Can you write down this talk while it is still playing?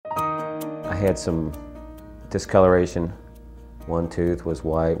had some discoloration. One tooth was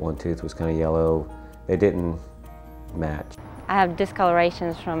white, one tooth was kind of yellow. They didn't match. I have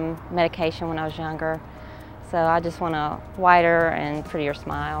discolorations from medication when I was younger, so I just want a whiter and prettier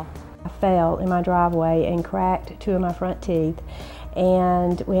smile. I fell in my driveway and cracked two of my front teeth,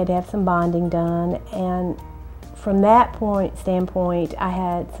 and we had to have some bonding done. And from that standpoint, I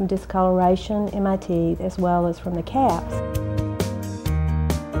had some discoloration in my teeth as well as from the caps.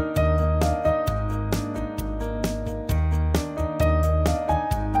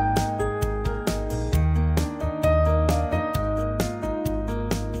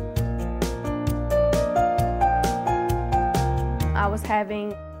 I was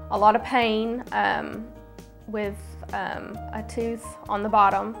having a lot of pain with a tooth on the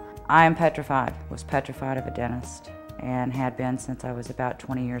bottom. I am petrified, was petrified of a dentist, and had been since I was about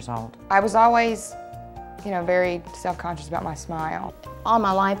 20 years old. I was always, very self-conscious about my smile. All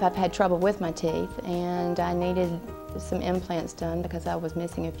my life I've had trouble with my teeth, and I needed some implants done because I was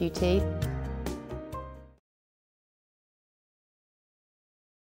missing a few teeth.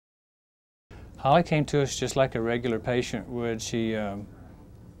 Holly came to us just like a regular patient would. She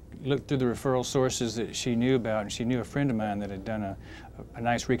looked through the referral sources that she knew about, and she knew a friend of mine that had done a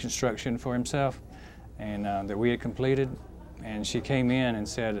nice reconstruction for himself, and that we had completed. And she came in and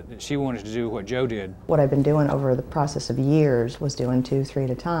said that she wanted to do what Joe did. What I've been doing over the process of years was doing 2, 3 at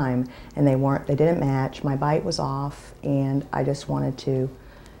a time, and they didn't match. My bite was off, and I just wanted to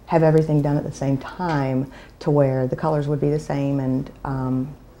have everything done at the same time to where the colors would be the same, and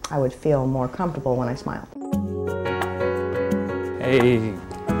I would feel more comfortable when I smiled. Hey,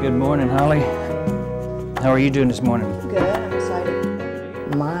 good morning, Holly. How are you doing this morning? Good, I'm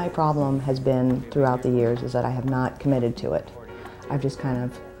excited. My problem has been throughout the years is that I have not committed to it. I've just kind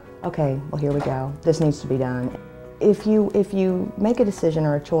of, okay, well here we go. This needs to be done. If you make a decision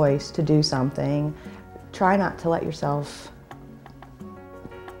or a choice to do something, try not to let yourself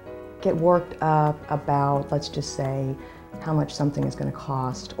get worked up about, let's just say, how much something is going to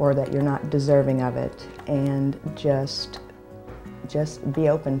cost or that you're not deserving of it, and just be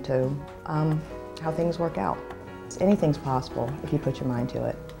open to how things work out. Anything's possible if you put your mind to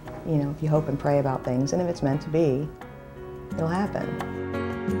it. If you hope and pray about things, and if it's meant to be, it'll happen.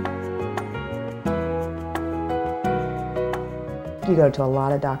 You go to a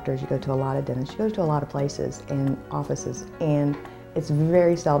lot of doctors, you go to a lot of dentists, you go to a lot of places and offices, and it's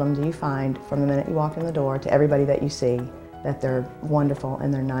very seldom do you find from the minute you walk in the door to everybody that you see that they're wonderful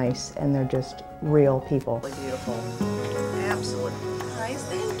and they're nice and they're just real people. Beautiful. Absolutely nice.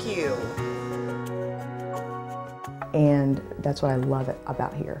 Thank you. And that's what I love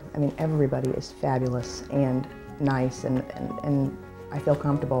about here. I mean, everybody is fabulous and nice, and I feel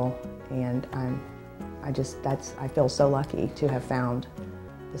comfortable, and I feel so lucky to have found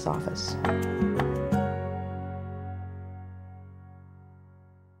this office.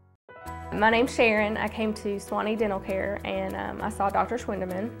 My name's Sharon. I came to Swanee Dental Care, and I saw Dr.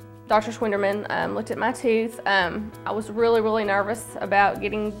 Schwinderman. Dr. Schwinderman looked at my tooth. I was really, really nervous about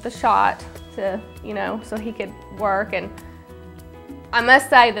getting the shot to, so he could work. And I must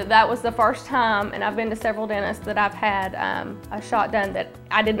say that was the first time, and I've been to several dentists, that I've had a shot done that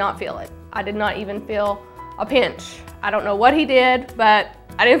I did not feel it. I did not even feel a pinch. I don't know what he did, but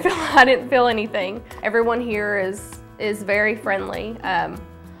I didn't feel anything. Everyone here is very friendly.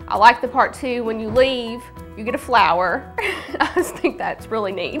 I like the part too, when you leave, you get a flower. I just think that's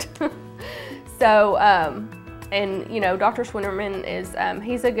really neat. So, and Dr. Schwinderman is,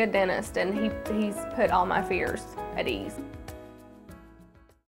 he's a good dentist, and he's put all my fears at ease.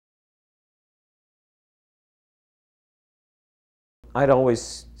 I'd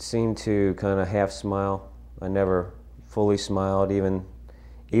always seemed to kind of half smile. I never fully smiled, even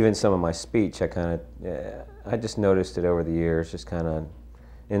some of my speech, I just noticed it over the years, just kind of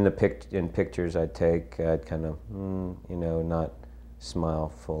in pictures I'd take, I'd kind of, not smile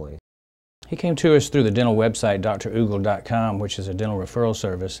fully. He came to us through the dental website, drugle.com, which is a dental referral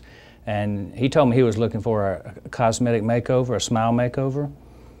service, and he told me he was looking for a cosmetic makeover, a smile makeover.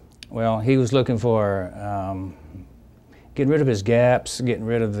 Well, he was looking for getting rid of his gaps, getting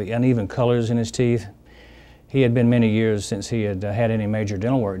rid of the uneven colors in his teeth. He had been many years since he had had any major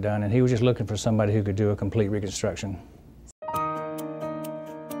dental work done, and he was just looking for somebody who could do a complete reconstruction.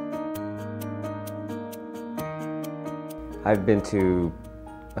 I've been to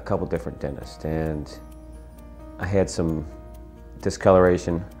a couple different dentists, and I had some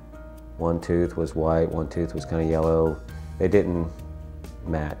discoloration. One tooth was white, one tooth was kind of yellow. They didn't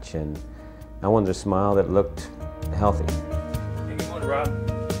match, and I wanted a smile that looked healthy. Hey, good morning,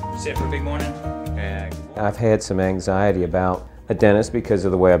 Rob. Sit for a big morning. I've had some anxiety about a dentist because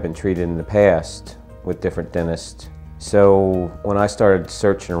of the way I've been treated in the past with different dentists. So when I started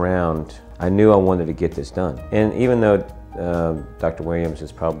searching around, I knew I wanted to get this done. And even though Dr. Williams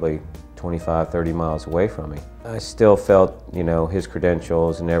is probably 25, 30 miles away from me, I still felt, you know, his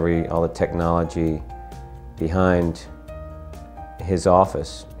credentials and all the technology behind his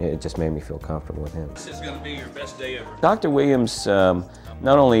office, it just made me feel comfortable with him. This is going to be your best day ever. Dr. Williams not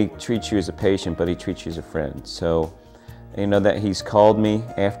only treats you as a patient, but he treats you as a friend. So, you know, that he's called me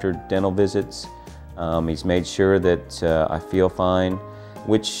after dental visits. He's made sure that I feel fine,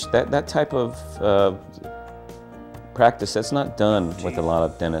 which that type of practice, that's not done with a lot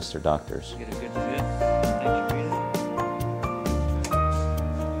of dentists or doctors. Get a good fit. Thank you, Rita.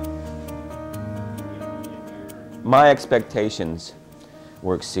 My expectations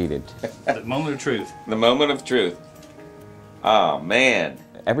were exceeded. The moment of truth. The moment of truth. Oh, man.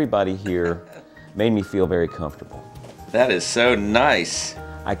 Everybody here made me feel very comfortable. That is so nice.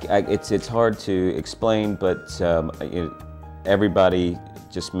 It's hard to explain, but everybody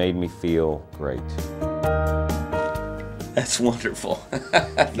just made me feel great. That's wonderful.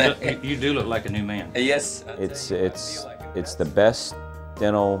 You do look like a new man. Yes. It's the best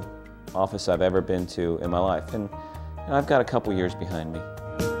dental office I've ever been to in my life, and I've got a couple years behind me.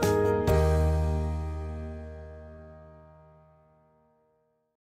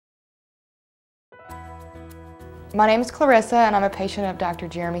 My name is Clarissa, and I'm a patient of Dr.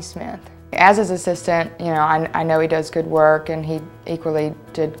 Jeremy Smith. As his assistant, you know, I know he does good work, and he equally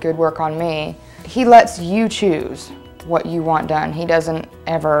did good work on me. He lets you choose what you want done. He doesn't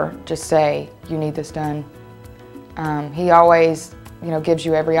ever just say, you need this done. He always, you know, gives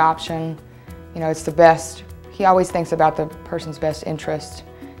you every option. You know, it's the best. He always thinks about the person's best interest.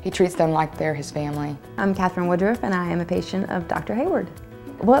 He treats them like they're his family. I'm Catherine Woodruff, and I am a patient of Dr. Hayward.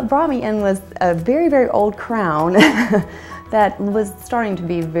 What brought me in was a very, very old crown that was starting to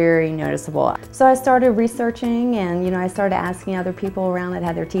be very noticeable. So I started researching, and I started asking other people around that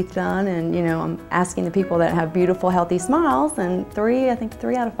had their teeth done, and I'm asking the people that have beautiful, healthy smiles, and I think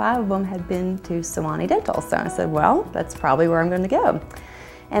three out of 5 of them had been to Sewanee Dental. So I said, well, that's probably where I'm going to go.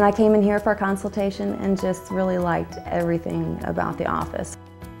 And I came in here for a consultation and just really liked everything about the office.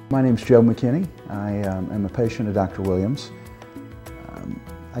 My name's Joe McKinney. I am a patient of Dr. Williams.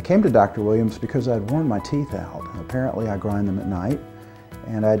 I came to Dr. Williams because I'd worn my teeth out. Apparently I grind them at night,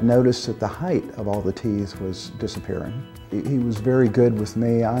 and I'd noticed that the height of all the teeth was disappearing. He was very good with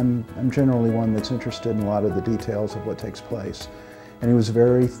me. I'm generally one that's interested in a lot of the details of what takes place. And he was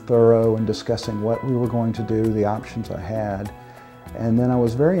very thorough in discussing what we were going to do, the options I had. And then I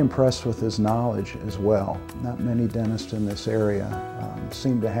was very impressed with his knowledge as well. Not many dentists in this area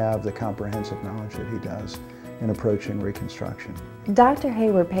seem to have the comprehensive knowledge that he does in approaching reconstruction. Dr.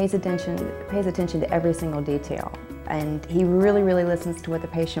 Hayward pays attention to every single detail, and he really, really listens to what the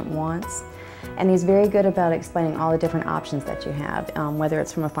patient wants. And he's very good about explaining all the different options that you have, whether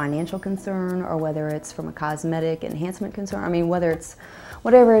it's from a financial concern or whether it's from a cosmetic enhancement concern. I mean,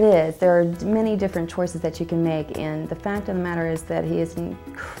 whatever it is, there are many different choices that you can make, and the fact of the matter is that he is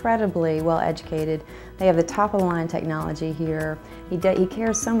incredibly well educated. They have the top of the line technology here. He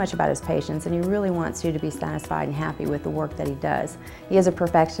cares so much about his patients, and he really wants you to be satisfied and happy with the work that he does. He is a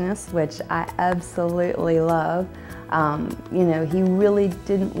perfectionist, which I absolutely love. He really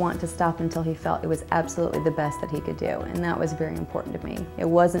didn't want to stop until he felt it was absolutely the best that he could do, and that was very important to me. It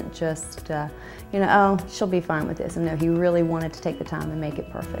wasn't just, oh, she'll be fine with this. And no, he really wanted to take the time and make it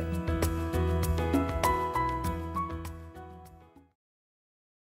perfect.